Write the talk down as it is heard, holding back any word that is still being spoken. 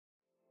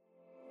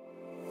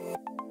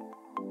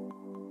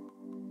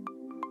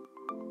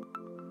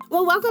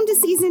Well, welcome to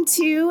season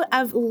 2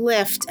 of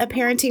Lift, a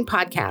parenting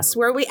podcast,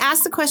 where we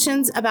ask the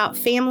questions about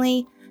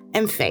family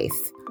and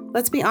faith.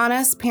 Let's be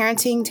honest,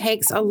 parenting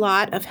takes a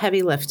lot of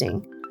heavy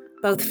lifting,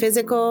 both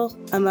physical,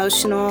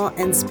 emotional,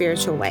 and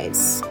spiritual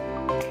ways.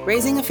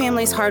 Raising a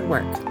family is hard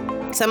work.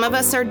 Some of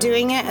us are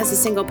doing it as a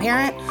single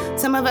parent,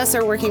 some of us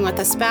are working with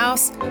a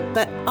spouse,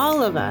 but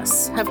all of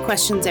us have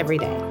questions every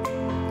day.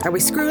 Are we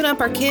screwing up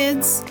our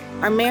kids,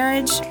 our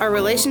marriage, our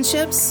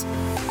relationships?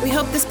 We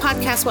hope this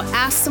podcast will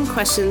ask some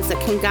questions that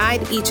can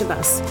guide each of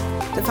us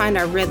to find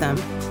our rhythm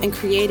in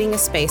creating a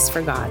space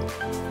for God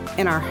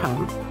in our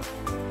home.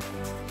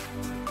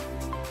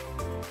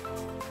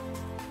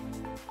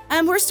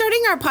 We're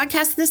starting our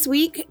podcast this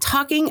week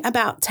talking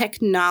about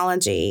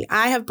technology.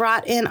 I have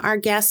brought in our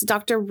guest,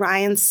 Dr.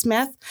 Ryan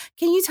Smith.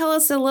 Can you tell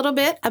us a little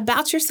bit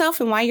about yourself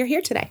and why you're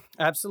here today?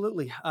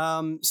 Absolutely.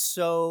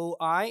 So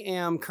I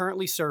am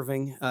currently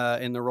serving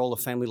in the role of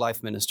family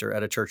life minister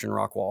at a church in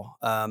Rockwall.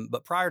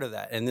 But prior to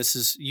that, and this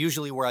is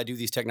usually where I do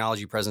these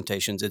technology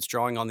presentations, it's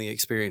drawing on the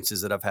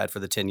experiences that I've had for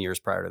the 10 years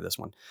prior to this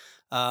one.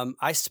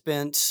 I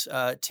spent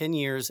 10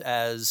 years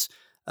as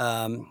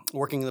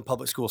working in the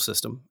public school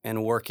system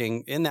and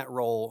working in that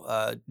role,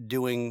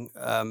 doing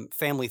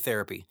family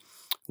therapy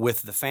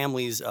with the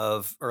families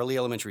of early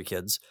elementary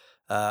kids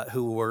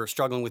who were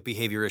struggling with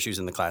behavior issues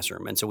in the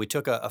classroom. And so we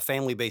took a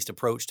family-based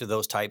approach to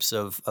those types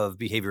of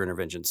behavior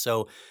interventions.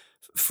 So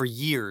for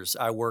years,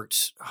 I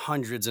worked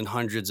hundreds and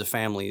hundreds of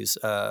families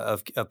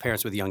of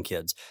parents with young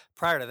kids.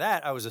 Prior to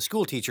that, I was a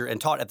school teacher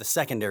and taught at the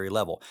secondary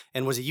level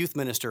and was a youth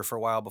minister for a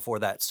while before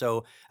that.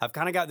 So I've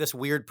kind of got this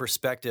weird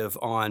perspective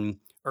on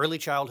early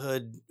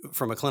childhood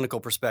from a clinical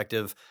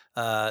perspective,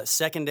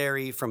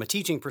 secondary from a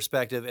teaching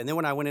perspective. And then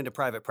when I went into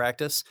private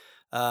practice,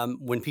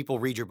 when people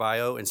read your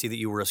bio and see that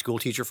you were a school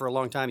teacher for a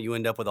long time, you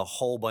end up with a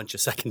whole bunch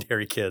of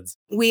secondary kids.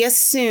 We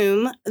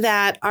assume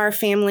that our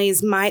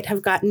families might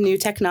have gotten new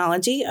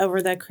technology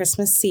over the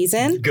Christmas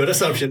season. Good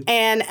assumption.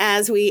 And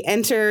as we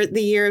enter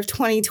the year of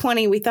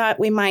 2020, we thought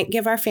we might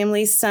give our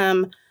families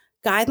some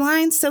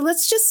guidelines. So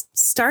let's just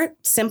start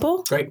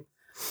simple. Great.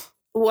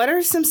 What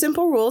are some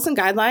simple rules and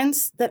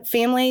guidelines that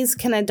families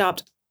can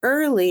adopt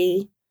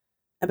early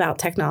about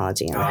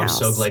technology in the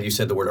house? I'm so glad you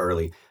said the word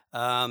early.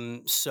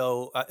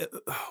 So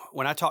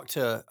when I talk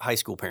to high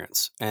school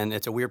parents, and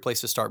it's a weird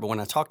place to start, but when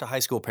I talk to high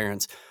school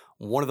parents,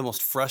 one of the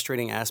most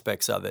frustrating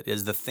aspects of it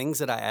is the things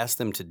that I ask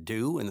them to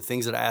do and the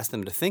things that I ask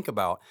them to think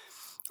about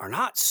are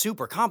not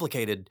super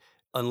complicated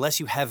unless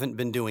you haven't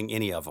been doing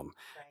any of them.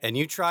 Right. And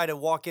you try to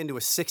walk into a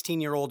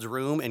 16-year-old's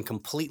room and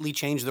completely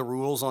change the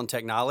rules on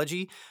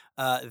technology,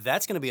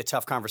 that's going to be a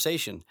tough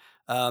conversation.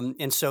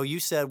 And so you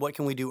said, what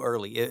can we do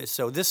early?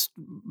 So this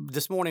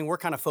morning, we're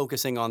kind of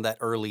focusing on that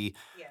early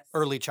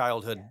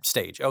childhood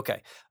stage.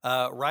 Okay.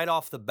 Right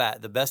off the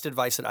bat, the best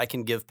advice that I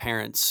can give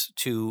parents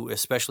to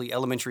especially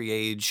elementary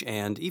age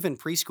and even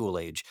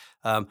preschool age.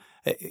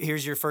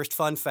 Here's your first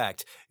fun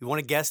fact. You want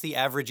to guess the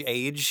average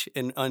age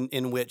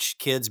in which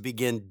kids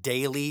begin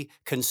daily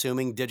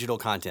consuming digital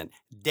content?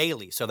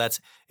 Daily. So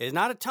it's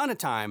not a ton of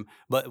time,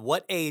 but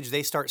what age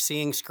they start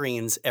seeing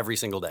screens every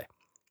single day?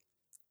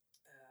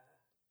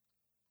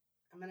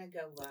 I'm going to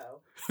go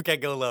low. Okay,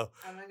 go low.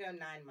 I'm going to go 9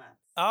 months.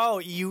 Oh,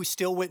 you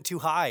still went too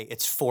high.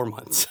 It's 4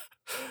 months.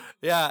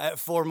 Yeah, at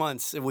 4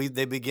 months,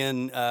 they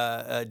begin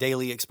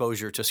daily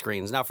exposure to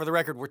screens. Now, for the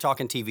record, we're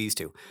talking TVs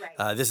too.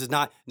 Right. This is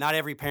not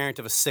every parent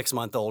of a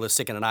 6-month-old is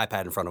sticking an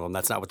iPad in front of them.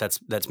 That's not what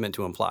that's meant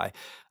to imply.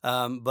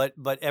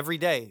 But every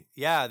day,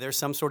 yeah, there's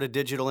some sort of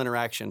digital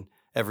interaction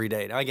every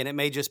day. Now, again, it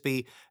may just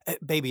be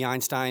Baby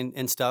Einstein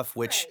and stuff,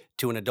 which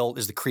to an adult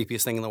is the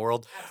creepiest thing in the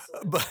world.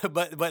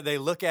 But they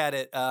look at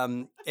it,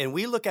 and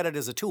we look at it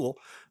as a tool.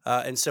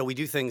 And so we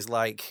do things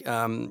like,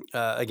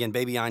 again,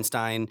 Baby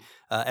Einstein.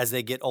 As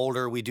they get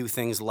older, we do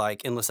things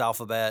like Endless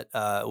Alphabet,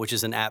 which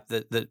is an app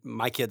that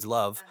my kids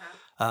love.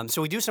 Uh-huh.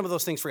 So we do some of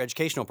those things for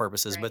educational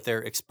purposes, but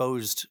they're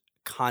exposed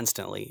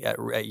constantly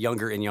at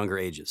younger and younger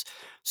ages.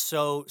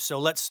 So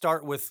let's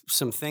start with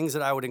some things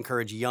that I would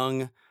encourage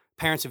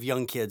parents of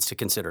young kids to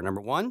consider.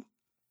 Number one,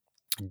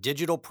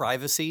 digital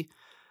privacy.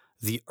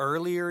 The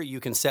earlier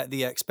you can set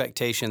the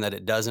expectation that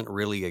it doesn't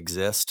really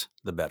exist,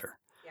 the better.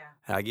 Yeah.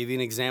 And I'll give you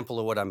an example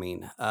of what I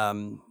mean.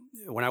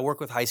 When I work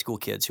with high school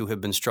kids who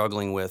have been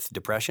struggling with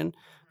depression,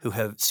 who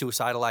have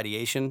suicidal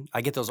ideation,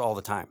 I get those all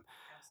the time.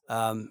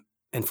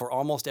 And for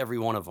almost every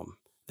one of them,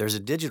 there's a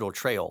digital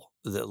trail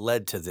that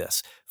led to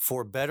this.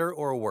 For better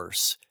or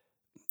worse,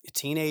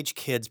 teenage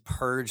kids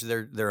purge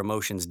their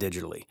emotions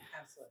digitally.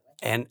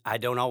 And I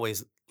don't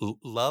always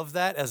love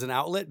that as an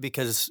outlet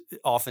because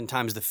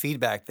oftentimes the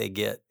feedback they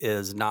get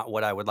is not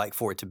what I would like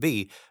for it to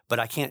be,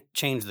 but I can't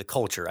change the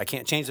culture. I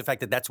can't change the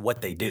fact that that's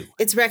what they do.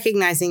 It's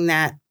recognizing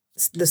that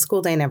the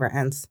school day never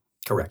ends.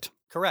 Correct.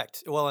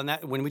 Well, and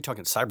that when we talk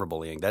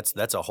cyberbullying,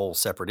 that's a whole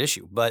separate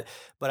issue. But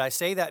I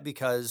say that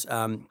because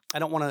I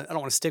don't want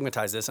to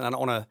stigmatize this, and I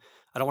don't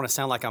want to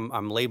sound like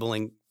I'm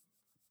labeling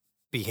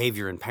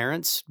behavior in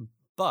parents,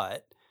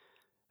 but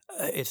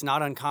it's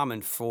not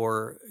uncommon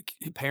for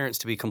parents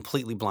to be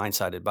completely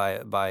blindsided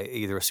by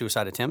either a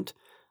suicide attempt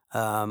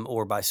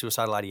or by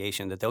suicidal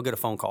ideation, that they'll get a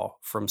phone call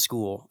from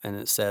school and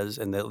it says,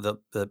 and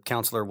the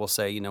counselor will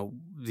say,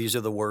 these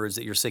are the words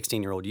that your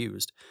 16-year-old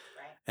used.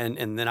 Right.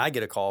 And then I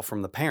get a call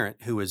from the parent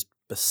who is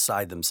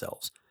beside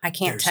themselves. I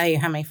can't tell you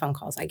how many phone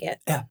calls I get.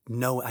 Yeah.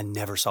 No, I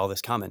never saw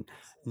this coming.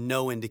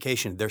 No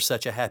indication. They're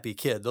such a happy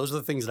kid. Those are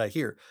the things that I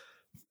hear.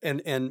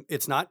 And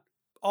it's not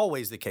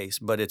always the case,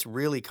 but it's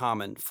really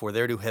common for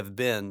there to have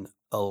been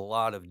a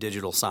lot of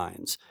digital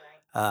signs.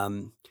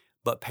 Right.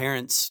 But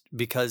parents,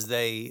 because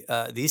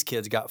these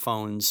kids got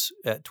phones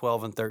at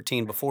 12 and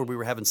 13 before we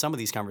were having some of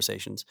these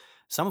conversations.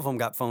 Some of them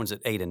got phones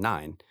at 8 and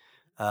 9.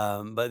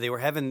 But they were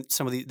having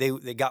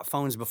they got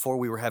phones before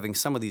we were having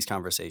some of these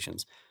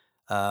conversations.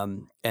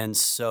 And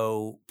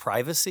so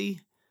privacy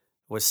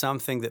was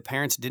something that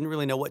parents didn't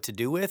really know what to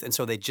do with. And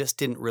so they just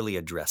didn't really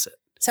address it.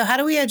 So how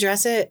do we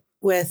address it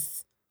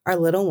with our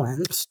little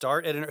ones?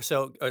 Start at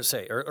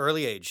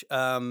early age.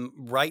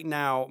 Right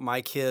now,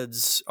 my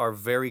kids are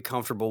very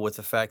comfortable with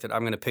the fact that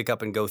I'm going to pick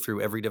up and go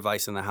through every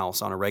device in the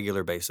house on a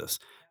regular basis.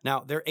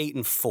 Now, they're 8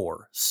 and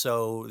 4,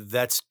 so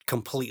that's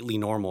completely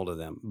normal to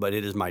them. But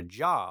it is my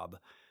job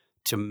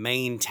to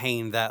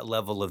maintain that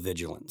level of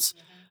vigilance.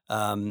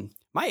 Mm-hmm.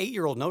 My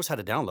 8-year-old knows how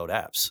to download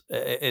apps,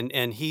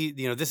 and he,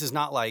 this is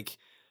not like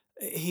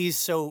he's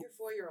so.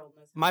 Your 4-year-old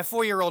knows. My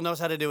 4-year-old knows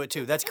how to do it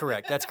too. That's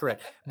correct. That's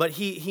correct. But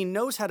he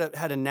knows how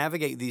to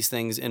navigate these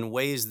things in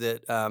ways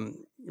that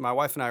my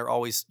wife and I are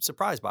always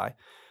surprised by.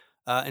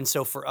 And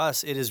so for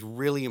us, it is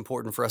really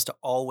important for us to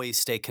always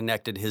stay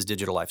connected to his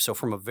digital life. So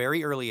from a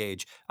very early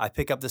age, I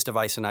pick up this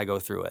device and I go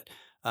through it.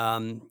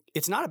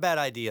 It's not a bad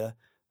idea.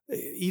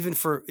 Even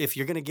if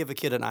you're going to give a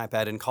kid an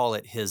iPad and call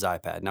it his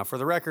iPad. Now, for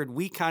the record,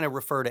 we kind of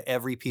refer to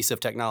every piece of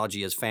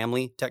technology as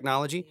family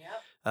technology. Yep.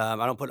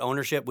 I don't put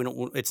ownership.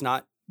 It's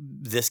not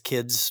this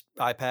kid's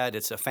iPad.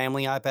 It's a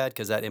family iPad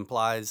because that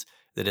implies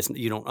that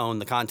you don't own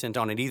the content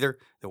on it either,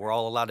 that we're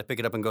all allowed to pick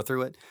it up and go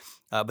through it.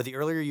 But the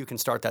earlier you can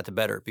start that, the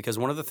better. Because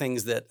one of the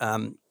things that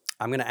I'm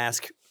going to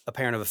ask a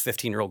parent of a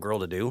 15-year-old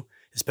girl to do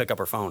is pick up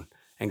her phone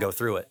and go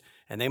through it.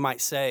 And they might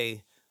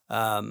say,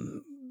 okay,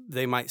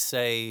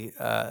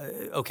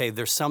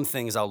 there's some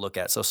things I'll look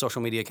at. So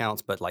social media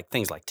accounts, but like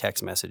things like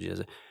text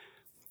messages.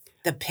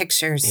 The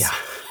pictures. Yeah.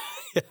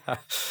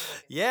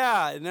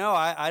 Yeah. No,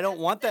 I don't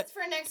want that. That's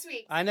for next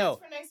week. I know.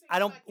 I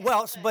don't.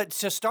 Well, but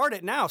to start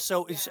it now.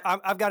 So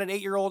I've got an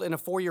 8-year-old and a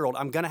 4-year-old.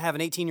 I'm going to have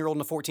an 18-year-old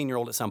and a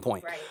 14-year-old at some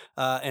point. Right.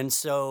 And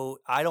so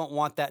I don't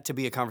want that to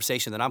be a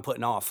conversation that I'm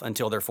putting off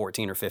until they're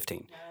 14 or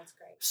 15. No, that's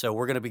great. So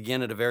we're going to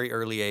begin at a very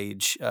early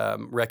age,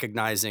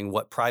 recognizing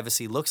what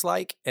privacy looks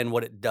like and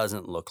what it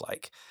doesn't look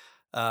like.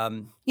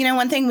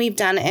 One thing we've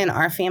done in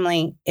our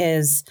family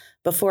is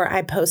before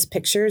I post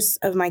pictures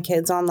of my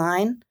kids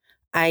online,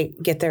 I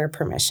get their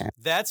permission.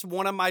 That's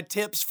one of my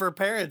tips for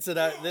parents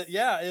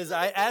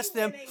I ask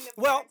them.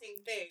 Well,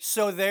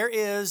 so there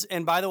is,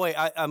 and by the way,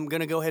 I'm going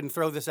to go ahead and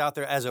throw this out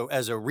there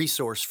as a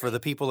resource for the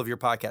people of your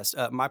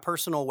podcast. My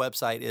personal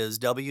website is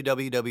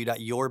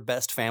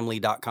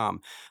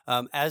www.yourbestfamily.com.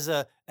 As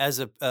a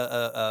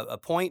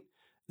point,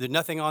 there's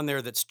nothing on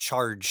there that's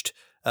charged.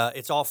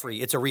 It's all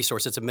free. It's a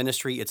resource. It's a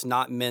ministry. It's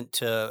not meant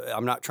to,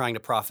 I'm not trying to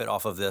profit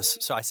off of this.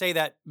 So I say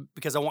that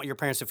because I want your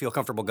parents to feel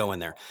comfortable going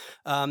there.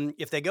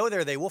 If they go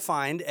there, they will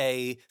find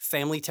a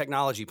family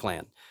technology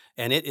plan.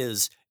 And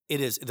there's a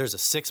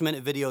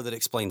 6-minute video that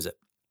explains it.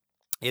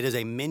 It is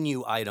a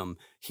menu item.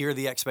 Here are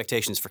the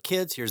expectations for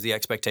kids. Here's the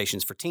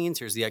expectations for teens.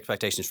 Here's the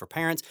expectations for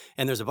parents.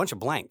 And there's a bunch of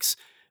blanks.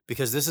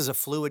 Because this is a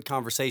fluid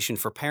conversation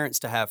for parents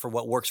to have for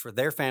what works for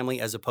their family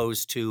as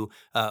opposed to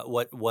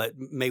what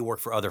may work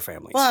for other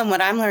families. Well, and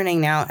what I'm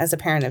learning now as a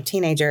parent of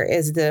teenager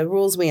is the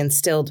rules we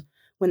instilled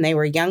when they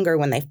were younger,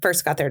 when they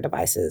first got their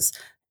devices,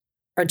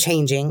 are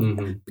changing.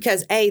 Mm-hmm.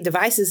 Because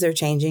devices are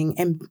changing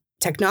and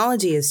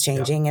technology is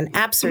changing and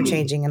apps are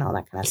changing and all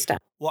that kind of stuff.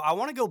 Well, I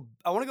want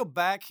to go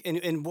back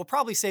and we'll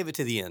probably save it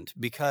to the end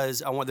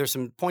because there's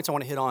some points I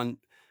want to hit on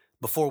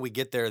before we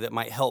get there that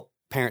might help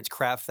parents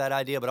craft that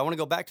idea, but I want to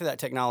go back to that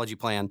technology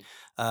plan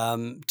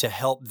to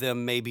help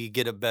them maybe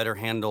get a better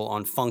handle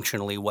on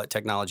functionally what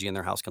technology in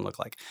their house can look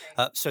like.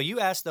 So you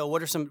asked though,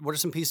 what are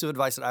some pieces of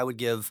advice that I would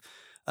give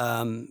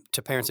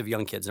to parents of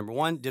young kids? Number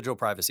 1, digital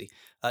privacy.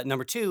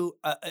 Number 2,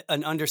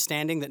 an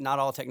understanding that not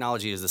all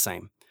technology is the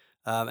same.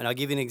 And I'll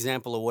give you an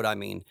example of what I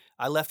mean.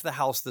 I left the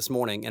house this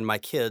morning and my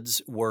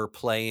kids were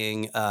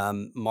playing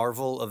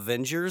Marvel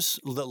Avengers,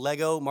 the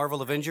Lego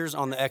Marvel Avengers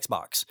on the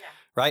Xbox,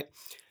 right?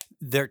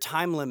 Their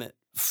time limit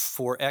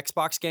for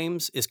Xbox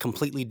games is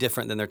completely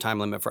different than their time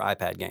limit for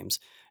iPad games.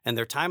 And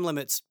their time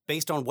limits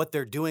based on what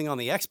they're doing on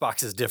the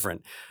Xbox is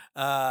different.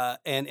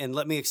 And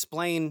let me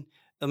explain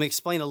a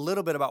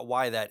little bit about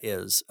why that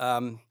is.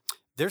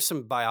 There's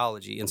some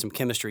biology and some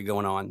chemistry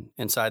going on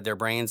inside their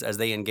brains as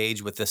they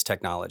engage with this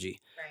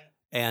technology. Right.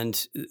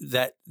 And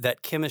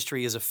that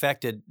chemistry is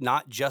affected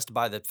not just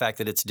by the fact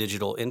that it's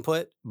digital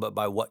input, but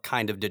by what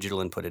kind of digital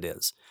input it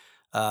is.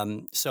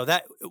 So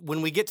that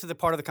when we get to the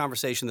part of the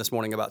conversation this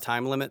morning about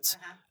time limits,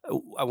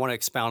 I want to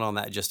expound on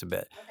that just a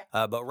bit.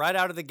 Okay. But right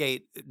out of the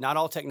gate, not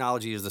all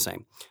technology is the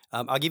same.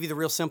 I'll give you the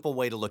real simple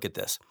way to look at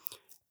this.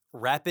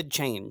 rapid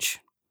change,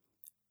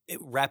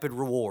 rapid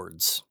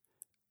rewards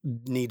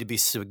need to be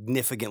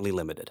significantly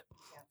limited.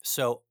 Yeah.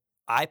 So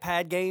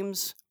iPad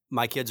games,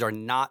 my kids are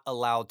not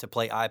allowed to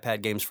play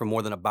iPad games for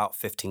more than about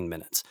 15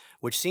 minutes,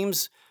 which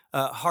seems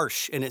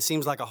harsh, and it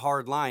seems like a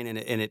hard line, and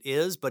it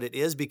is, but it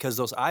is because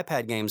those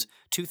iPad games,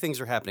 two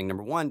things are happening.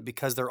 Number one,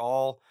 because they're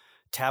all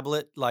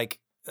tablet, like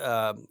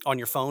on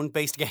your phone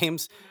based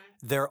games,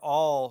 they're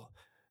all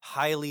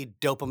highly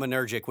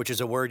dopaminergic, which is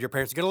a word your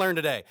parents are going to learn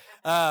today.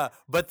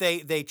 But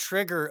they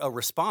trigger a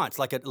response,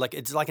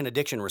 it's like an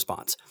addiction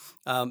response,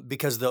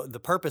 because the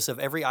purpose of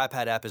every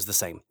iPad app is the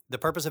same. The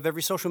purpose of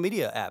every social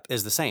media app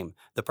is the same.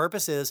 The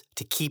purpose is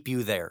to keep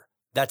you there.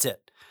 That's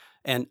it.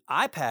 And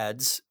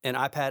iPads and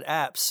iPad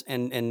apps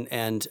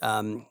and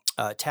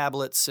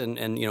tablets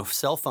and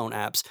cell phone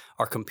apps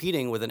are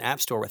competing with an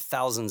app store with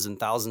thousands and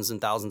thousands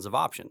and thousands of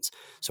options.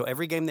 So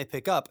every game they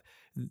pick up,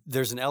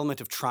 there's an element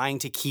of trying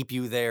to keep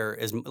you there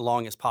as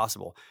long as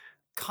possible.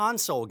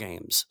 Console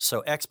games,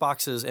 so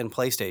Xboxes and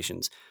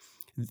PlayStations,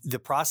 the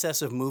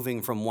process of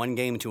moving from one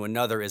game to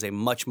another is a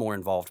much more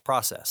involved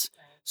process.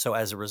 So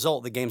as a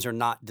result, the games are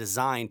not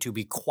designed to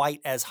be quite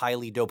as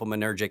highly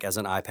dopaminergic as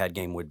an iPad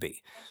game would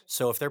be.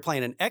 So if they're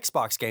playing an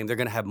Xbox game, they're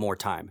going to have more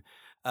time.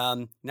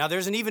 Now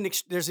there's an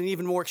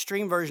even more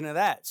extreme version of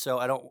that. So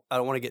I don't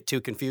want to get too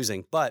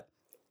confusing,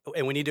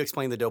 and we need to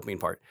explain the dopamine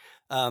part.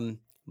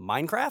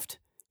 Minecraft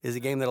is a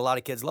game that a lot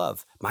of kids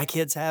love. My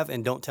kids have,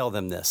 and don't tell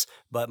them this,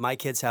 but my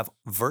kids have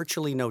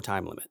virtually no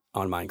time limit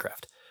on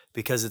Minecraft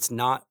because it's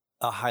not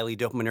a highly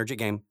dopaminergic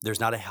game. There's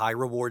not a high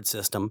reward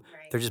system.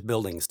 Right. They're just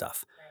building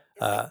stuff.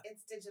 Right.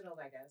 It's digital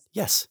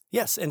Legos.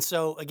 Yes. And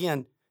so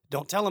again,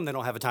 don't tell them they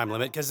don't have a time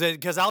limit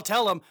because I'll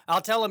tell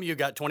them you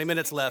got 20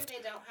 minutes left. They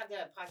don't have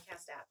the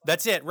podcast app.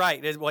 That's it,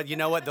 right? Well, you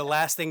know what? The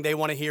last thing they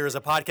want to hear is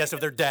a podcast of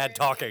their dad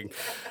talking.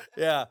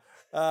 Yeah.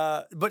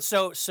 But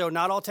so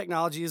not all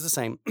technology is the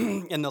same.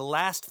 And the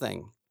last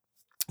thing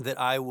that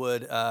I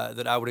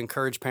would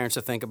encourage parents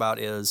to think about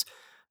is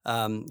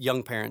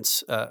young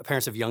parents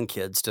of young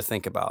kids to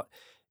think about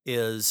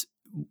is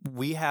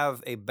we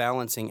have a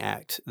balancing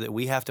act that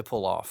we have to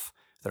pull off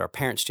that our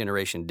parents'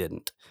 generation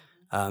didn't.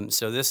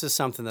 So this is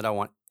something that I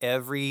want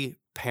every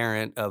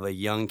parent of a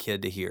young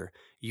kid to hear.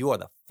 You are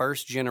the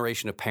first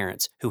generation of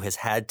parents who has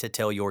had to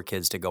tell your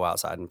kids to go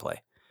outside and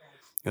play.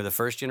 You're the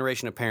first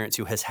generation of parents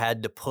who has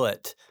had to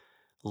put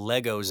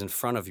Legos in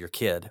front of your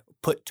kid.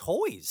 Put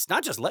toys,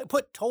 not just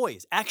put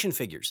toys, action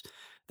figures.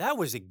 That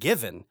was a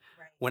given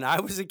when I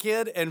was a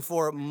kid. And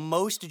for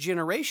most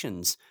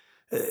generations,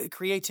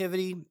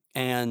 creativity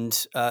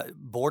and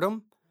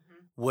boredom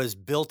was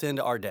built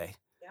into our day.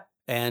 Yep.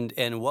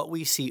 And what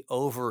we see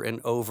over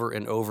and over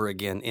and over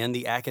again in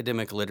the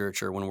academic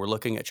literature when we're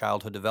looking at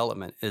childhood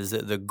development is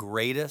that the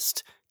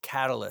greatest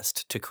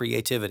catalyst to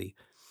creativity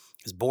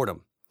is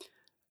boredom.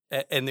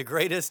 And the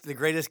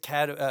greatest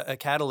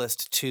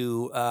catalyst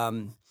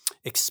to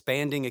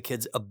expanding a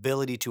kid's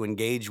ability to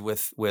engage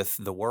with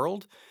the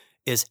world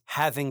is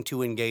having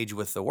to engage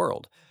with the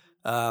world.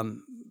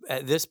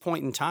 At this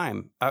point in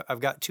time,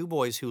 I've got two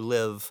boys who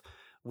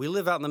we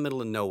live out in the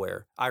middle of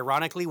nowhere,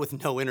 ironically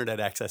with no internet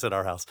access at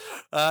our house.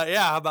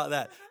 How about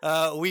that?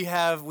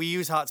 We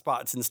use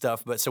hotspots and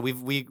stuff, but so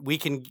we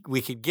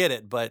could get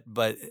it, but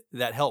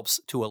that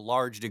helps to a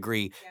large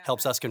degree,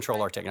 helps us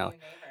control our technology.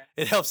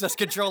 It helps us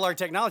control our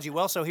technology.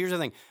 Well, so here's the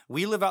thing.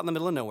 We live out in the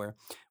middle of nowhere.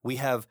 We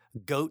have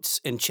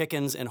goats and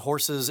chickens and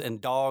horses and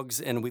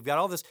dogs, and we've got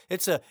all this.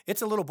 It's a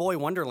little boy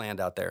wonderland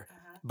out there,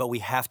 but we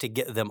have to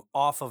get them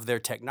off of their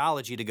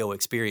technology to go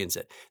experience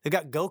it. They've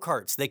got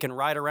go-karts. They can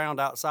ride around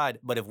outside,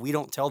 but if we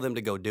don't tell them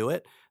to go do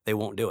it, they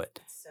won't do it.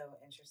 That's so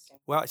interesting.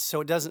 Well, so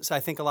it doesn't. So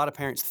I think a lot of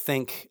parents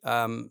think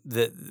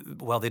that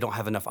they don't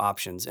have enough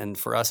options, and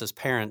for us as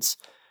parents,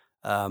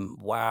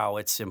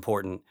 it's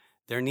important.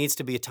 There needs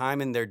to be a time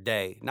in their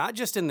day, not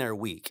just in their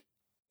week,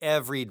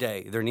 every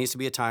day. There needs to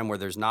be a time where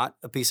there's not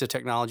a piece of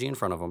technology in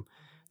front of them.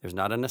 There's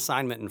not an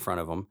assignment in front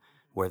of them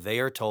where they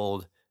are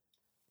told,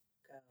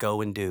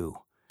 go and do.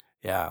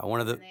 Yeah.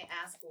 When they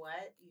ask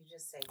what, you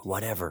just say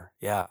whatever.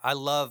 Yeah. I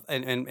love,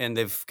 and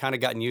they've kind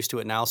of gotten used to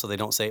it now, so they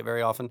don't say it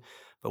very often.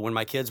 But when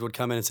my kids would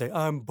come in and say,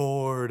 I'm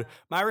bored,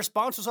 my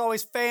response was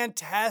always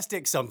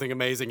fantastic. Something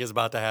amazing is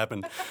about to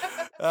happen.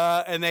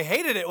 And they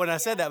hated it when I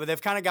said that, but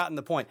they've kind of gotten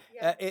the point.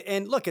 Yeah.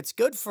 And look, it's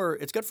good for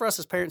us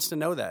as parents to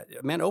know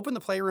that. Man, open the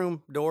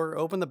playroom door,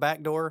 open the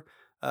back door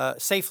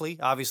safely,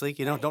 obviously.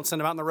 Don't send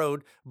them out on the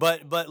road,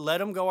 but let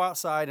them go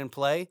outside and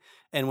play.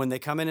 And when they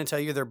come in and tell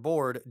you they're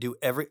bored,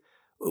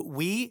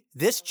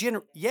 this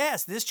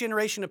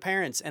generation of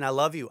parents, and I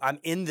love you. I'm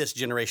in this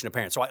generation of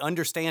parents, so I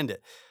understand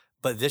it.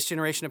 But this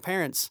generation of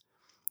parents,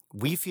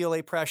 we feel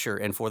a pressure.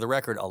 And for the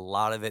record, a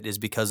lot of it is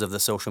because of the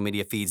social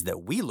media feeds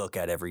that we look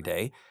at every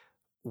day.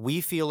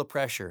 We feel a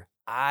pressure.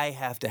 I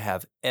have to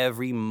have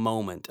every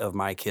moment of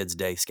my kid's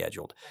day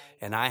scheduled.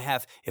 And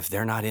if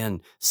they're not in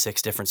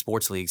 6 different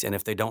sports leagues, and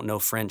if they don't know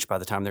French by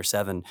the time they're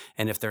 7,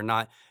 and if they're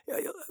not,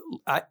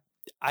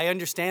 I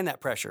understand that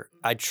pressure.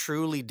 I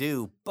truly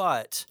do.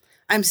 But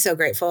I'm so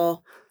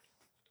grateful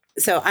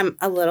so I'm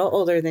a little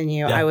older than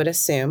you, I would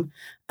assume.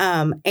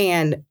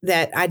 And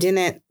that I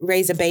didn't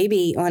raise a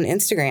baby on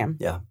Instagram.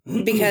 Yeah.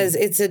 Because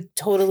it's a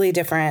totally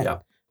different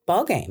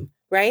ball game,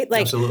 right?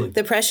 Like Absolutely.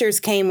 The pressures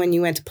came when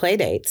you went to play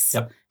dates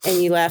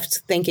and you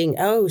left thinking,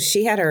 oh,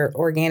 she had her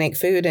organic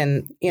food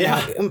and, you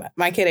know,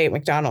 my kid ate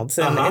McDonald's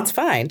and it's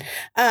fine.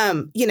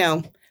 You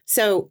know,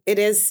 so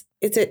it's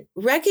a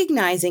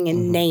recognizing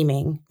and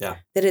naming that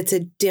it's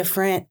a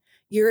different,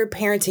 you're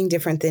parenting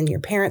different than your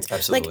parents.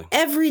 Absolutely. Like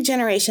every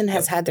generation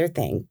has had their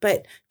thing,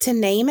 but to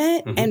name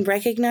it and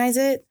recognize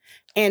it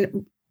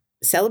and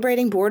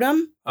celebrating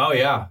boredom. Oh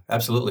yeah,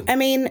 absolutely. I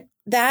mean,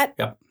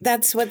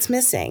 that's what's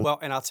missing. Well,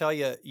 and I'll tell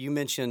you, you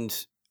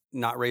mentioned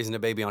not raising a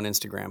baby on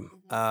Instagram.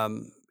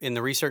 In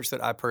the research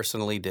that I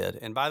personally did,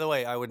 and by the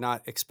way, I would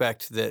not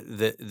expect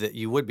that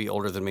you would be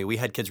older than me. We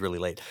had kids really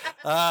late,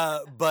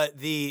 but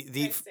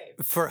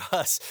for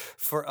us,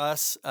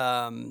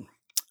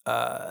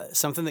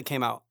 something that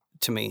came out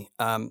to me.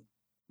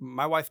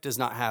 My wife does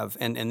not have,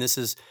 and this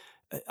is,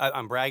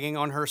 I'm bragging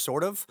on her,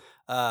 sort of.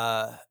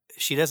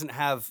 She doesn't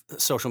have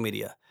social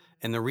media.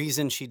 And the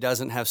reason she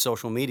doesn't have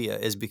social media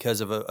is because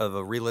of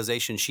a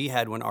realization she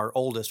had when our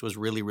oldest was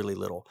really, really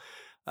little.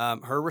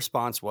 Her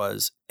response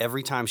was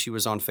every time she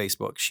was on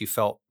Facebook, she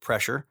felt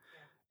pressure.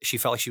 She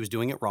felt like she was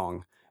doing it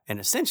wrong. And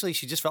essentially,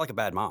 she just felt like a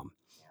bad mom.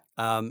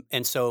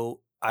 And so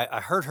I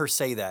heard her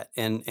say that.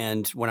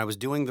 And when I was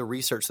doing the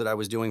research that I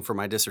was doing for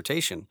my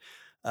dissertation,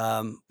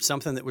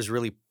 something that was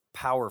really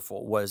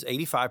powerful was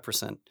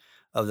 85%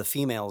 of the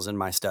females in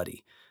my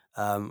study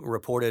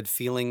reported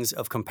feelings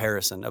of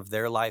comparison of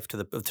their life to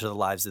the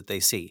lives that they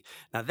see.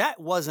 Now,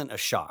 that wasn't a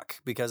shock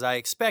because I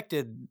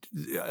expected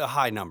a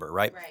high number,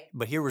 right?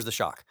 But here was the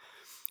shock.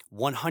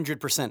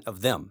 100%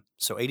 of them,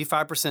 so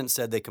 85%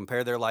 said they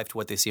compare their life to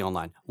what they see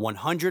online.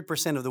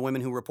 100% of the women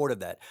who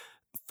reported that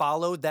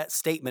followed that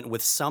statement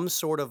with some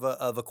sort of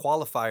a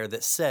qualifier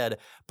that said,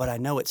 but I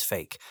know it's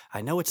fake.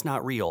 I know it's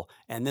not real.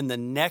 And then the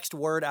next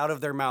word out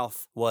of their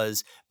mouth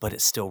was, but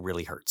it still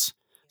really hurts.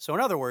 So in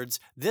other words,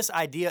 this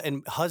idea,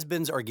 and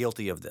husbands are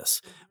guilty of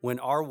this, when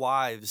our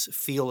wives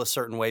feel a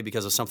certain way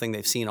because of something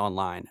they've seen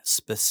online,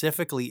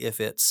 specifically if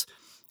it's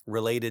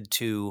related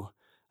to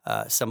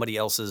somebody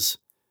else's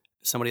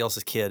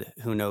kid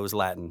who knows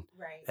Latin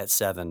at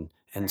 7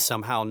 and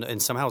somehow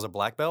is a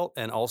black belt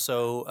and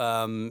also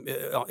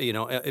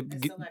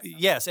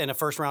yes, and a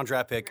first round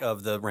draft pick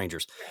of the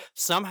Rangers.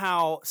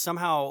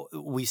 Somehow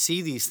we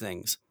see these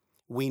things.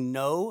 We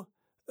know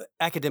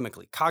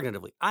academically,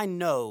 cognitively, I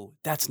know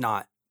that's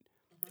not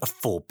a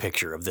full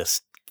picture of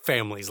this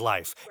family's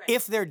life.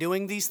 If they're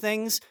doing these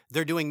things,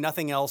 they're doing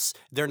nothing else.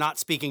 They're not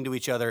speaking to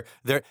each other.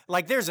 They're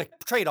like, there's a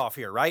trade-off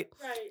here, right?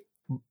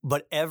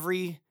 But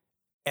every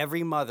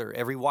mother,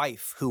 every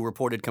wife who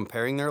reported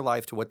comparing their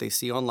life to what they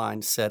see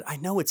online said, I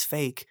know it's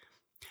fake,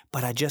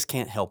 but I just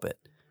can't help it.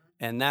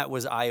 And that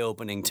was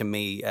eye-opening to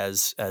me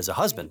as a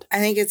husband. I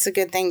think it's a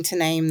good thing to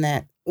name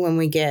that when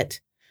we get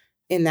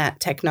in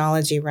that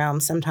technology realm,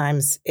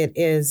 sometimes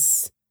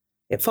it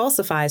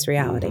falsifies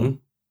reality.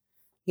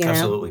 You know?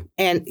 Absolutely.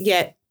 And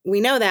yet we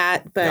know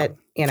that, but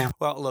you know.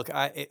 Well, look,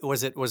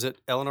 was it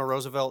Eleanor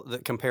Roosevelt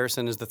that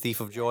comparison is the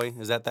thief of joy?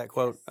 Is that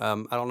quote? I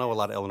don't know a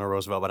lot of Eleanor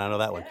Roosevelt, but I know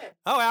that one.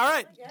 Oh, all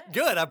right.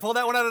 Good. I pulled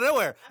that one out of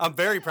nowhere. I'm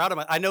very proud of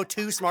I know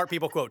 2 smart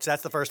people quotes.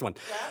 That's the first one.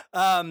 We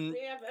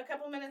have a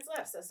couple minutes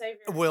left, so save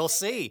your. We'll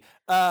see.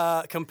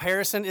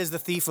 Comparison is the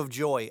thief of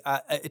joy.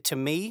 To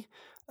me,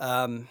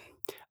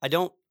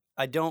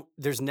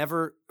 there's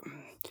never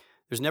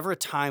a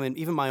time in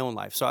even my own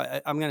life. So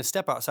I'm going to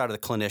step outside of the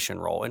clinician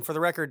role. And for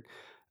the record,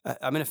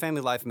 I'm in a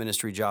family life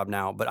ministry job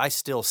now, but I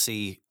still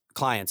see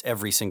clients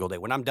every single day.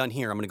 When I'm done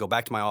here, I'm going to go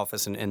back to my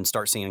office and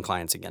start seeing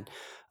clients again.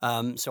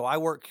 So I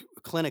work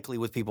clinically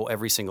with people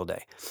every single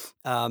day.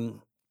 But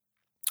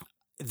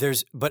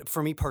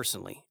for me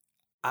personally,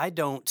 I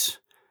don't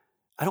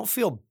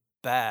feel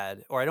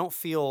bad or I don't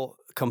feel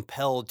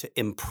compelled to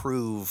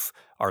improve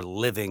our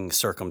living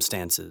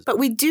circumstances. But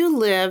we do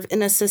live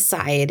in a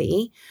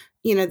society.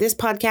 You know, this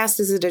podcast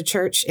is at a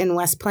church in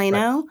West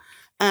Plano.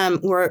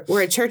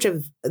 We're a church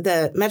of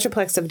the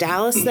Metroplex of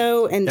Dallas,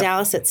 though, and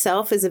Dallas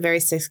itself is a very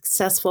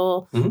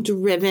successful,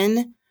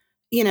 driven,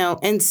 you know.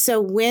 And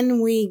so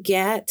when we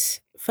get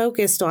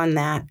focused on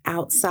that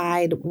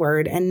outside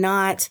word and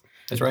not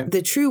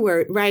the true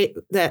word, right?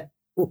 The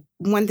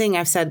one thing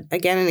I've said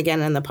again and again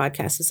in the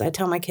podcast is I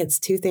tell my kids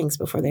 2 things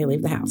before they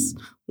leave the house.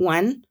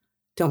 1,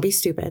 don't be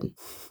stupid.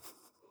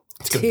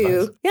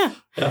 2,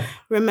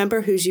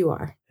 remember whose you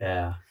are.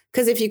 Yeah.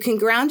 Because if you can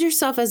ground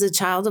yourself as a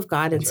child of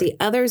God and see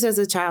others as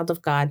a child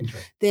of God,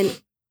 then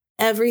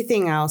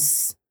everything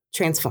else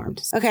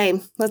transformed.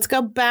 Okay, let's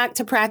go back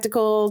to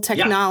practical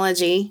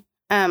technology.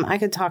 I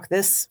could talk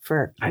this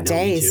for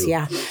days.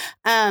 Yeah.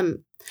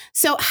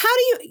 So how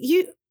do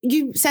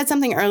you said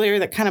something earlier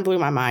that kind of blew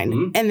my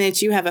mind, and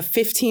that you have a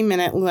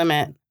 15-minute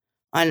limit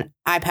on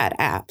iPad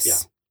apps. Yeah.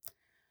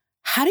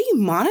 How do you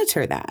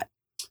monitor that?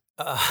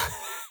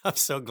 I'm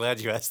so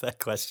glad you asked that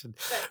question.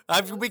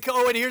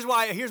 And here's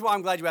why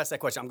I'm glad you asked that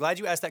question. I'm glad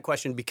you asked that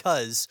question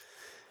because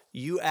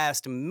you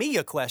asked me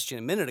a question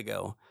a minute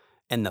ago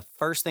And the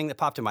first thing that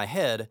popped in my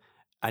head,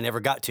 I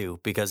never got to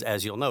because,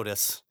 as you'll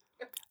notice,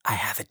 I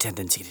have a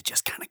tendency to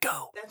just kind of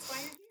go. That's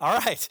fine. All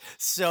right.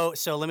 So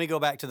let me go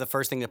back to the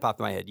first thing that popped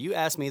in my head. You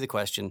asked me the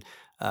question,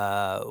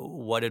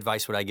 what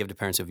advice would I give to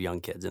parents of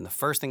young kids? And the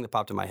first thing that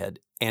popped in my head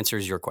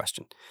answers your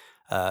question,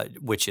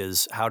 which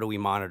is how do we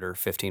monitor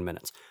 15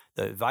 minutes?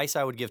 The advice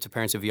I would give to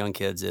parents of young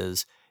kids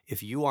is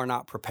if you are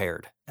not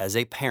prepared as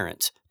a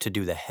parent to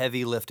do the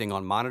heavy lifting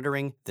on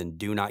monitoring, then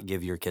do not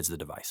give your kids the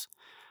device.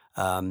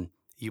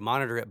 You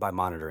monitor it by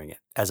monitoring it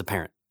as a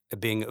parent,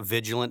 being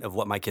vigilant of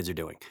what my kids are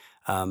doing.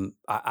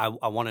 I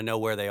want to know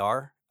where they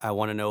are. I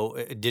want to know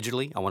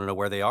digitally. I want to know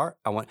where they are.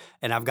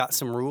 And I've got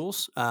some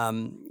rules.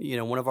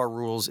 One of our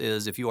rules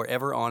is if you are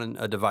ever on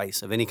a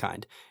device of any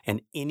kind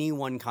and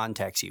anyone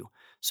contacts you.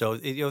 So,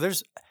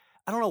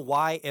 I don't know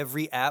why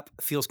every app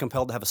feels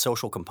compelled to have a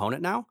social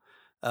component now.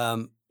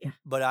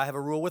 But I have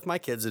a rule with my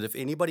kids that if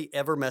anybody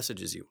ever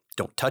messages you,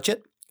 don't touch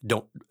it.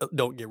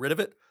 Don't get rid of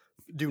it.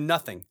 Do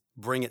nothing.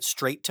 Bring it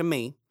straight to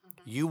me.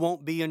 Mm-hmm. You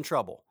won't be in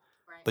trouble.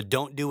 But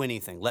don't do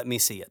anything. Let me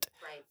see it.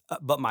 Right.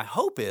 But my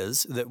hope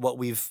is that what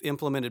we've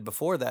implemented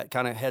before that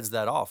kind of heads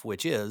that off,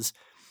 which is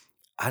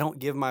I don't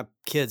give my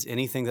kids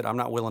anything that I'm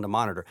not willing to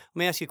monitor. Let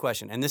me ask you a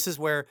question. And this is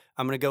where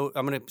I'm going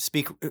to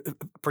speak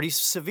pretty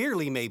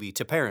severely maybe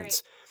to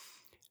parents. Right.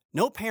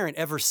 No parent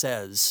ever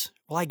says,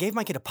 well, I gave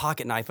my kid a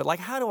pocket knife, but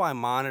how do I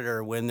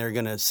monitor when they're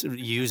going to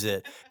use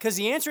it? Because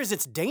the answer is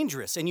it's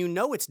dangerous, and you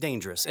know it's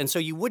dangerous. And so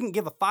you wouldn't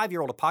give a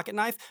 5-year-old a pocket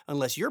knife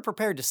unless you're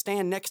prepared to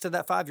stand next to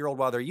that 5-year-old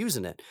while they're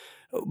using it.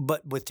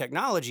 But with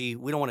technology,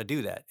 we don't want to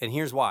do that. And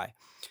here's why.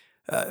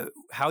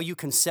 How you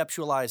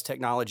conceptualize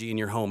technology in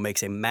your home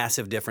makes a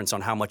massive difference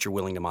on how much you're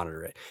willing to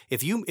monitor it.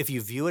 If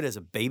you view it as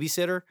a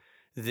babysitter,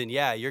 then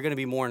you're going to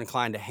be more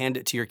inclined to hand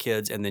it to your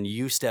kids and then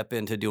you step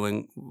into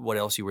doing what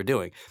else you were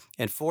doing.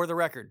 And for the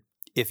record,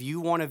 if you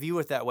want to view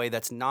it that way,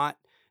 that's not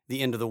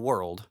the end of the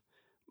world.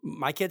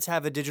 My kids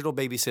have a digital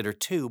babysitter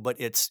too, but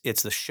it's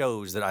the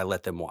shows that I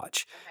let them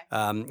watch.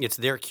 Okay. It's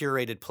their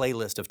curated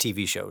playlist of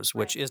TV shows,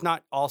 which is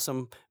not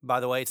awesome, by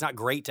the way. It's not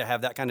great to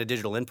have that kind of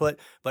digital input,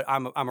 but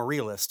I'm a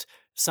realist.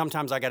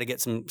 Sometimes I got to get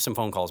some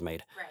phone calls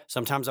made. Right.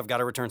 Sometimes I've got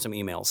to return some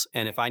emails.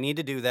 And if I need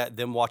to do that,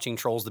 them watching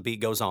Trolls The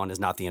Beat Goes On is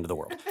not the end of the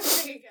world.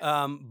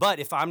 But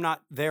if I'm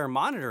not there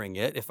monitoring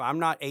it, if I'm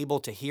not able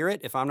to hear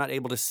it, if I'm not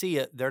able to see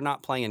it, they're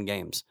not playing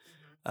games.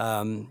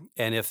 And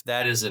if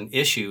that is an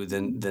issue,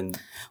 then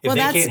if they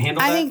can't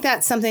handle that, I think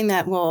that's something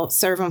that will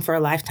serve them for a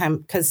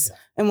lifetime.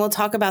 And we'll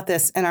talk about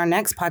this in our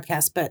next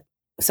podcast. But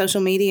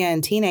social media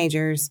and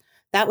teenagers,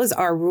 that was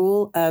our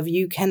rule of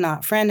you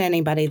cannot friend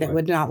anybody that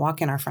would not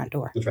walk in our front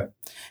door. That's right.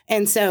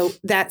 And so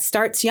that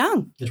starts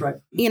young. That's right.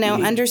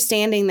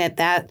 Understanding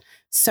that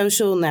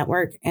social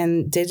network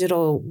and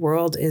digital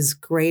world is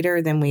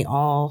greater than we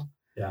all.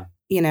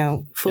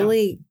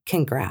 Fully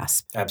can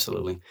grasp.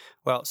 Absolutely.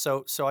 Well,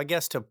 so I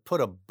guess to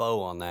put a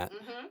bow on that,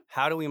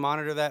 How do we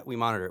monitor that? We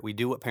monitor it. We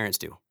do what parents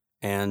do.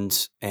 And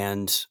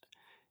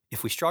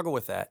if we struggle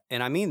with that,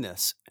 and I mean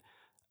this,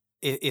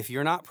 if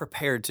you're not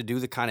prepared to do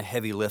the kind of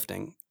heavy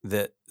lifting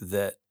that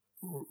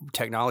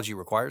technology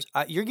requires,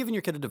 you're giving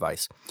your kid a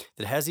device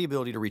that has the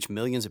ability to reach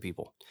millions of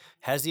people,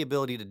 has the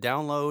ability to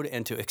download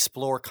and to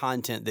explore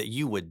content that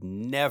you would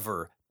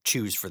never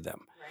choose for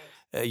them.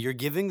 You're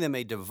giving them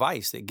a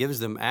device that gives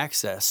them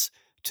access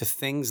to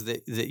things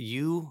that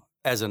you,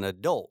 as an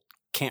adult,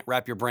 can't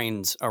wrap your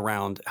brains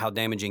around how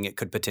damaging it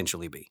could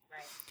potentially be.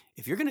 Right.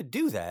 If you're going to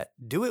do that,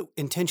 do it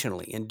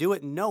intentionally and do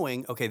it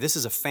knowing, okay, this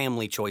is a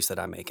family choice that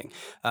I'm making.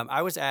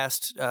 I was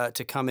asked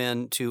to come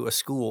in to a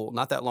school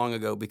not that long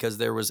ago because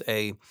there was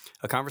a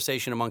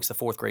conversation amongst the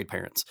 4th grade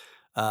parents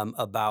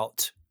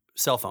about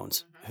cell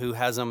phones, who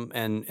has them,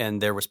 and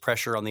there was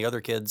pressure on the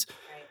other kids.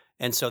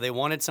 And so they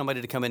wanted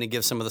somebody to come in and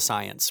give some of the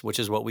science, which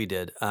is what we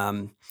did.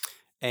 And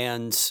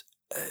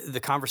the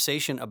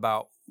conversation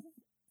about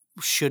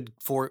should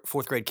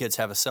fourth grade kids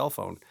have a cell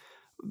phone,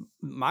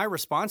 my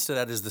response to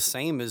that is the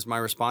same as my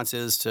response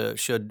is to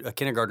should a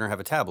kindergartner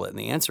have a tablet? And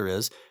the answer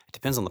is it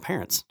depends on the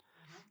parents.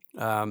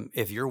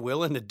 If you're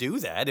willing to do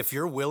that, if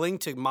you're willing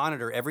to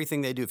monitor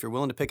everything they do, if you're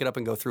willing to pick it up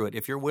and go through it,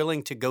 if you're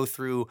willing to go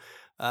through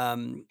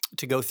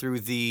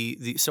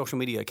the social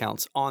media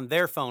accounts on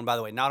their phone, by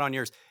the way, not on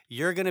yours,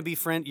 you're going to be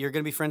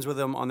friends with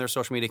them on their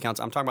social media accounts.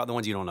 I'm talking about the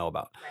ones you don't know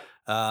about.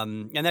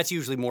 Right. And that's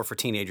usually more for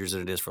teenagers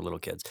than it is for little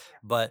kids. Yeah.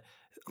 But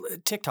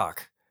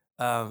TikTok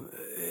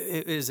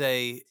is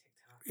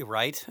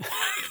right.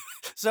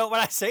 So when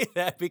I say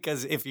that,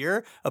 because if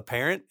you're a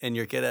parent and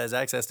your kid has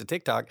access to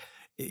TikTok,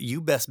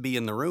 you best be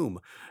in the room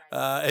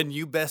and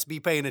you best be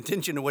paying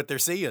attention to what they're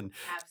seeing.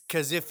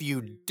 Because if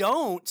you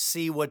don't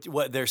see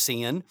what they're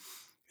seeing,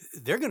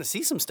 they're going to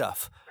see some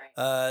stuff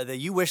that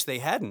you wish they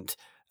hadn't.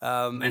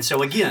 And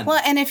so again.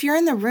 Well, and if you're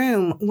in the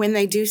room when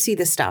they do see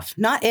the stuff,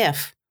 not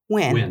if,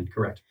 when. When,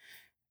 correct.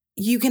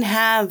 You can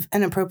have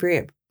an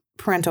appropriate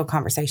parental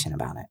conversation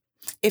about it.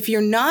 If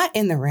you're not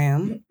in the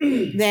room,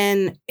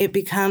 then it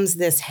becomes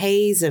this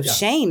haze of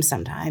shame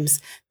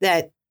sometimes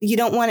that you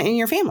don't want it in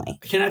your family.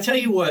 Can I tell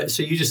you what?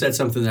 So you just said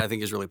something that I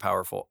think is really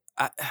powerful.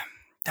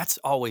 That's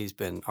always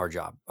been our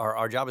job.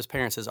 Our job as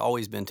parents has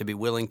always been to be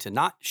willing to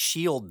not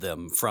shield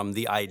them from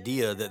the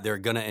idea that they're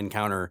going to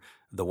encounter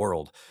the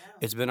world.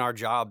 It's been our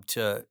job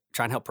to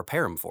try and help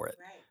prepare them for it.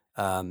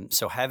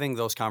 So having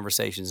those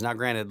conversations. Now,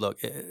 granted, look,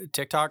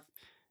 TikTok,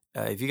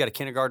 if you got a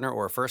kindergartner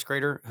or a first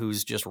grader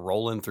who's just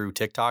rolling through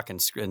TikTok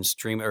and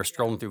stream or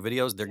scrolling through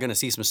videos, they're going to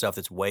see some stuff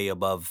that's way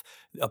above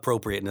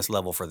appropriateness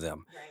level for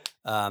them.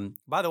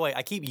 By the way,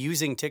 I keep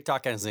using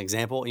TikTok as an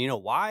example. And you know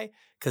why?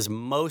 Because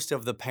most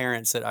of the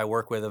parents that I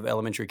work with of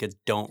elementary kids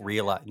don't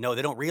realize. No,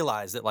 they don't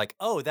realize that like,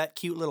 oh, that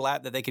cute little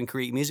app that they can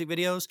create music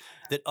videos,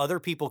 that other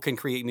people can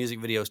create music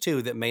videos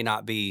too that may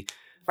not be.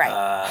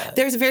 Right.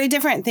 There's very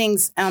different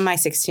things on my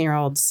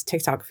 16-year-old's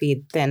TikTok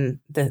feed than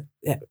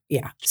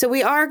yeah. So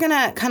we are going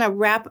to kind of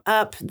wrap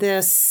up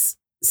this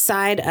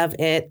side of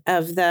it,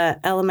 of the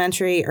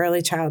elementary,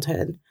 early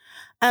childhood.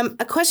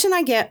 A question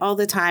I get all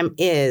the time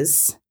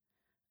is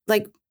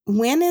like,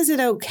 when is it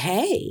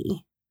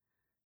okay?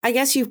 I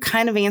guess you've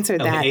kind of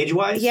answered that.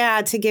 Age-wise?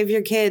 Yeah, to give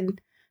your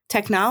kid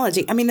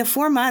technology. I mean, the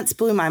 4 months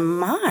blew my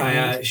mind.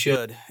 I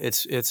should.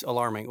 It's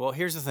alarming. Well,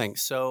 here's the thing.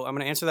 So I'm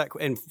going to answer that.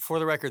 And for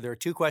the record, there are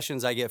 2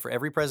 questions I get for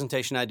every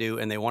presentation I do,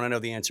 and they want to know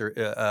the answer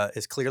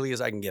as clearly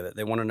as I can give it.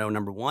 They want to know,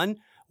 number 1,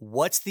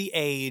 what's the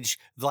age,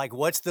 like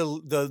what's the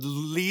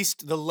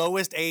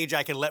lowest age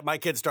I can let my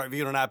kids start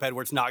viewing an iPad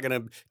where it's not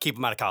going to keep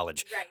them out of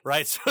college,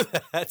 right? So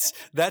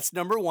that's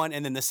number 1.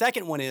 And then the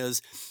second one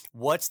is,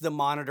 what's the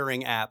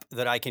monitoring app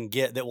that I can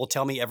get that will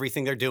tell me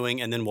everything they're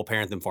doing and then will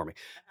parent them for me?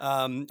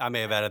 I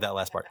may have added that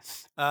last part.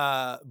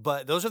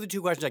 But those are the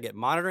 2 questions I get: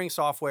 monitoring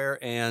software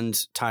and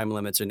time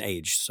limits and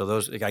age.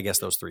 So I guess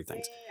those 3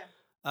 things.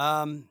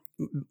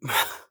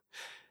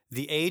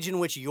 The age in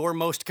which you're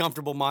most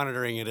comfortable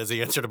monitoring it is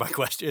the answer to my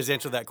question. Is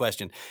answer that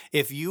question.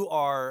 If you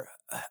are,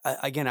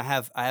 again, I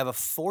have a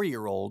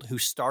 4-year-old who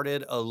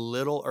started a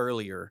little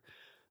earlier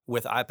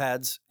with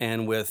iPads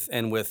and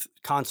with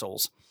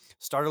consoles.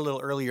 Started a little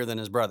earlier than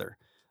his brother,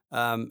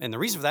 and the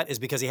reason for that is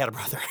because he had a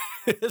brother.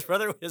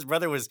 his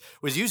brother was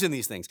using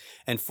these things.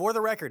 And for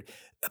the record,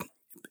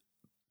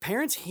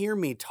 parents hear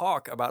me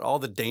talk about all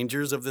the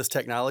dangers of this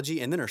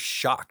technology and then are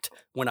shocked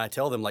when I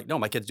tell them, like, no,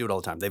 my kids do it all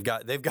the time.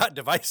 They've got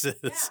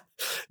devices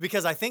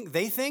because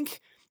they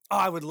think, oh,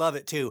 I would love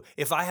it too.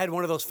 If I had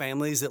one of those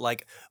families that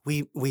like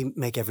we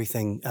make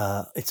everything,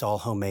 it's all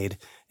homemade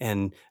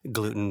and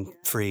gluten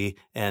free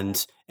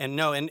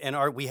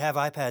we have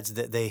iPads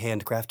that they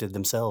handcrafted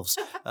themselves.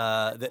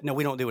 No,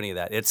 we don't do any of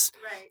that.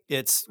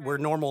 We're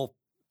normal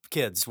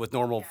kids with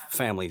normal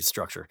family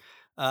structure.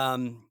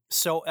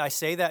 So I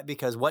say that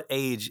because what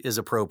age is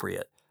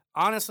appropriate?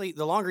 Honestly,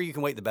 the longer you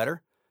can wait, the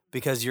better,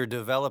 because you're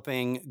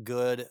developing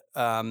good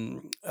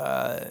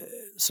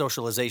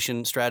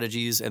socialization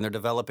strategies and they're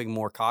developing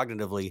more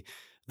cognitively.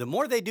 The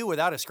more they do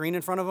without a screen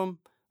in front of them,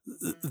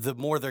 the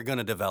more they're going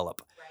to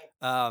develop.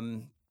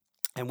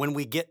 And when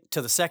we get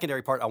to the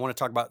secondary part, I want to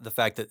talk about the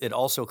fact that it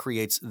also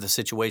creates the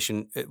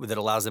situation that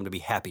allows them to be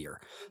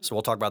happier. So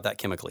we'll talk about that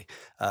chemically.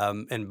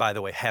 And by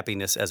the way,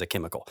 happiness as a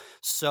chemical.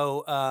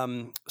 So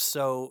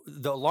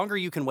the longer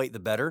you can wait, the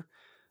better.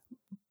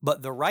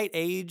 But the right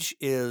age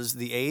is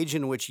the age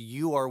in which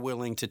you are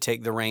willing to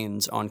take the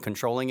reins on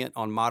controlling it,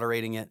 on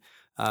moderating it,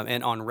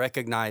 and on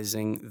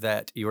recognizing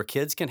that your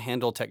kids can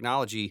handle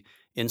technology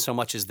in so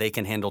much as they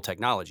can handle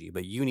technology.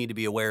 But you need to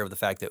be aware of the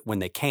fact that when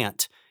they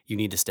can't, you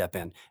need to step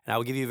in. And I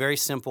will give you a very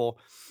simple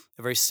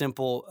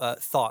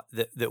thought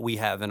that we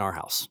have in our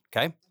house,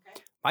 okay?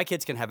 My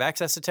kids can have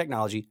access to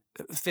technology,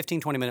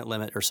 15, 20-minute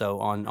limit or so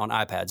on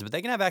iPads, but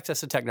they can have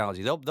access to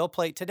technology. They'll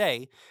play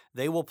today.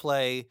 They will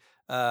play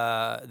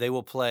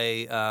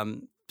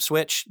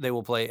Switch. They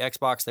will play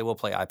Xbox. They will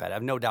play iPad. I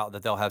have no doubt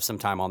that they'll have some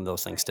time on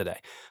those things today.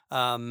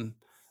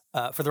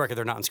 For the record,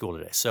 they're not in school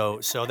today, so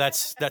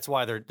that's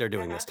why they're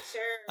doing this.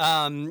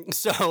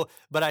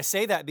 But I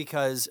say that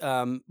because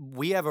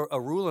we have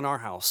a rule in our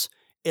house.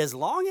 As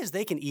long as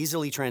they can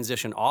easily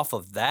transition off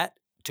of that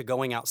to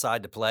going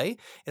outside to play,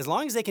 as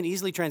long as they can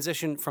easily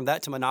transition from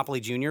that to Monopoly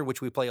Junior,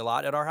 which we play a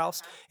lot at our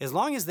house, as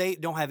long as they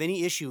don't have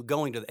any issue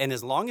going to, and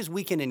as long as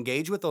we can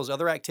engage with those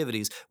other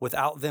activities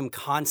without them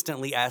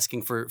constantly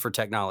asking for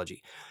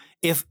technology.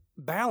 If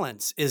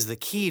balance is the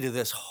key to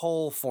this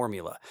whole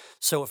formula.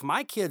 So if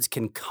my kids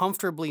can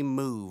comfortably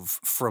move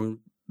from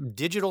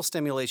digital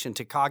stimulation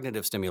to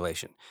cognitive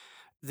stimulation,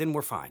 then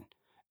we're fine.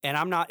 And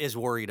I'm not as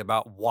worried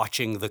about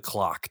watching the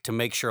clock to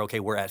make sure, okay,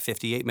 we're at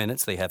 58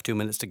 minutes. They have 2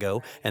 minutes to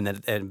go.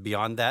 And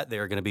beyond that,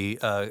 they're going to be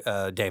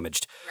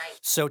damaged. Right.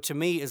 So to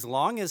me, as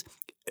long as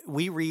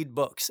we read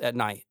books at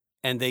night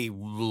and they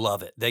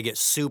love it, they get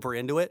super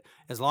into it,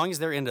 as long as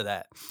they're into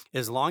that,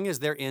 as long as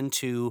they're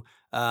into,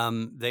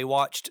 they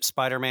watched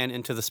Spider-Man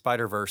Into the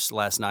Spider-Verse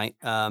last night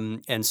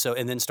and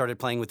then started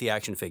playing with the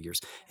action figures.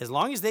 As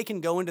long as they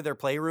can go into their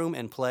playroom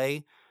and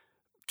play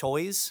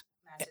toys,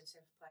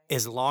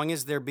 as long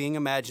as they're being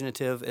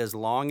imaginative, as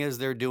long as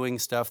they're doing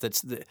stuff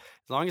as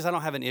long as I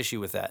don't have an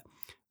issue with that.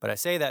 But I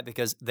say that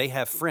because they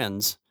have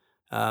friends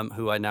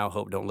who I now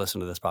hope don't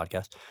listen to this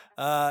podcast.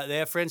 They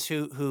have friends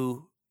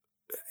who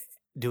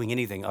doing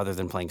anything other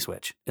than playing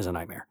Switch is a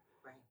nightmare.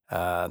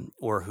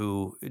 or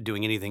who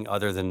doing anything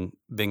other than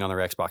being on their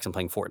Xbox and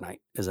playing Fortnite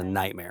is a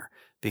nightmare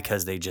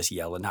because they just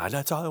yell and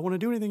that's all I want to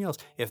do anything else.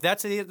 If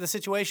that's the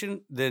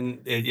situation,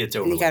 then it's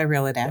over. You got to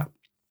reel it in.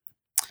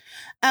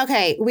 Yeah.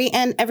 Okay. We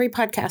end every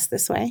podcast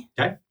this way.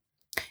 Okay.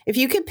 If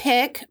you could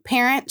pick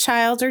parent,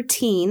 child, or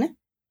teen,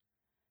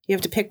 you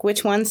have to pick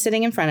which one's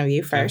sitting in front of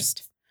you first.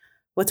 Okay.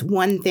 What's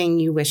one thing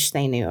you wish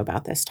they knew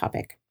about this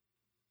topic?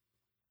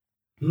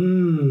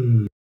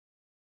 So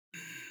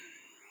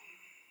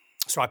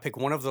I pick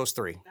one of those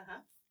three.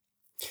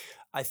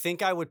 I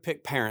think I would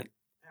pick parent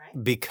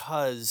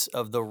because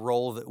of the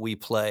role that we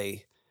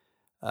play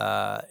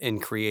in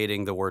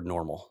creating the word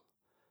normal.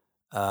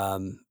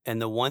 And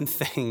the one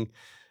thing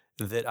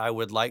that I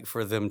would like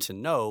for them to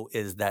know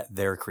is that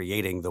they're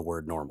creating the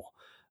word normal.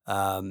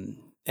 And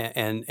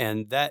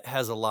that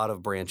has a lot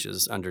of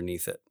branches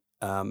underneath it.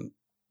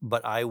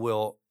 But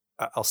I'll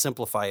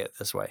simplify it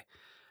this way.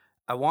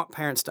 I want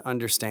parents to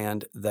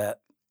understand that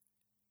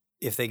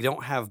if they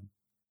don't have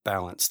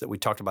balance that we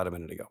talked about a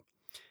minute ago,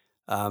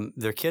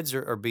 their kids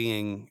are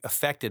being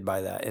affected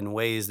by that in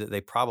ways that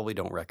they probably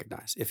don't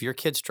recognize. If your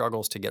kid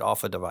struggles to get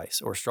off a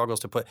device or struggles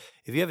to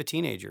if you have a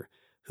teenager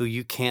who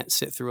you can't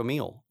sit through a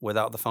meal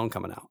without the phone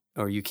coming out,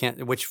 or you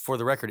can't, which for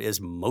the record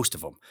is most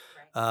of them.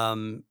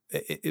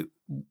 Right.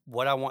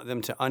 What I want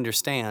them to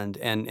understand,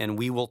 and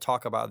we will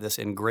talk about this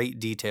in great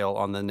detail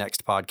on the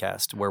next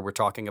podcast where we're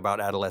talking about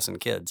adolescent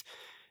kids.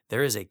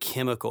 There is a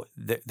chemical,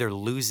 they're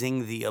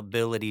losing the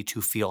ability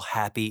to feel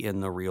happy in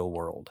the real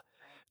world.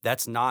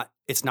 It's not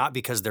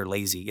because they're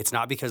lazy. It's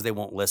not because they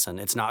won't listen.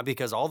 It's not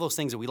because all those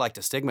things that we like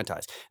to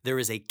stigmatize. There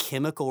is a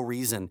chemical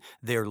reason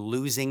they're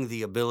losing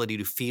the ability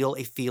to feel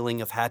a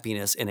feeling of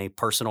happiness in a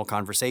personal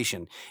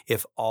conversation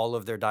if all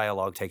of their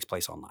dialogue takes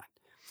place online.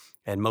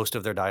 And most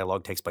of their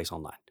dialogue takes place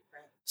online.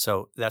 Right.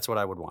 So that's what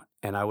I would want.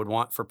 And I would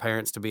want for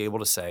parents to be able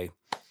to say,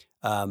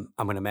 I'm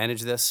going to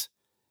manage this.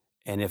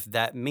 And if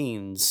that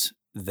means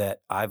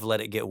that I've let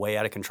it get way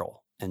out of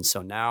control, and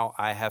so now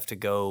I have to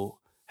go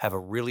have a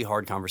really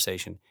hard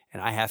conversation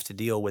and I have to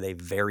deal with a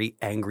very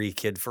angry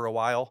kid for a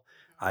while,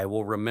 I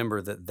will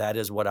remember that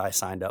is what I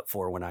signed up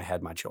for when I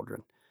had my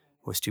children,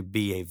 was to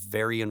be a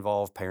very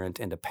involved parent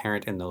and to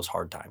parent in those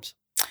hard times.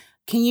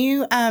 Can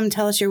you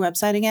tell us your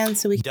website again?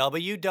 So we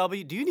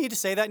www. Do you need to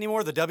say that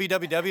anymore? The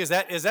www, is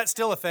that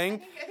still a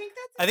thing?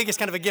 I think it's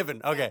kind of a given.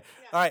 Okay.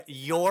 Yeah. All right.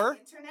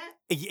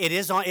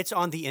 It's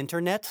on the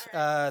internet.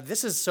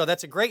 So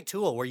that's a great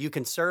tool where you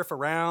can surf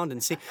around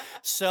and see.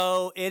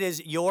 So it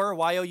is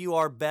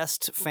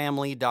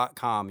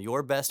bestfamily.com,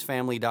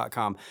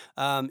 yourbestfamily.com.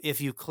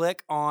 If you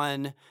click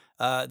on,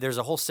 there's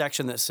a whole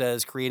section that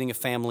says creating a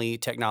family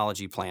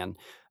technology plan.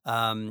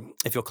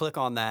 If you'll click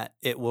on that,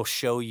 it will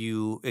show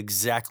you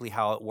exactly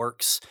how it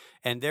works.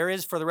 And there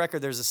is, for the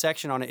record, there's a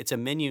section on it. It's a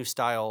menu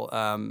style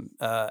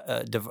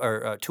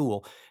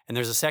tool. And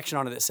there's a section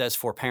on it that says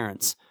for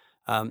parents.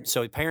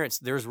 So parents,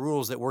 there's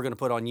rules that we're going to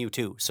put on you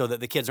too, so that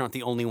the kids aren't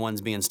the only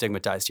ones being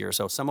stigmatized here.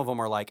 So some of them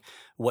are like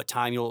what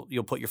time you'll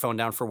put your phone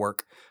down for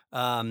work.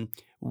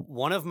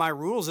 One of my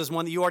rules is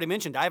one that you already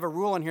mentioned. I have a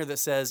rule on here that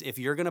says if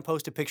you're going to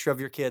post a picture of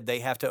your kid,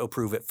 they have to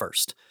approve it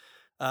first.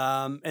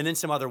 And then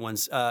some other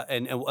ones,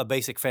 and a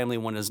basic family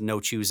one is no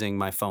choosing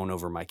my phone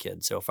over my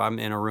kid. So if I'm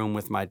in a room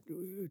with my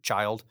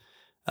child,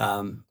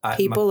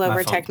 people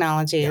over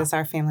technology is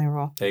our family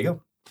rule. There you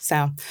go.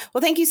 So,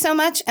 well, thank you so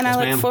much. And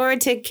I look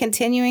forward to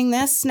continuing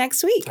this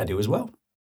next week. I do as well.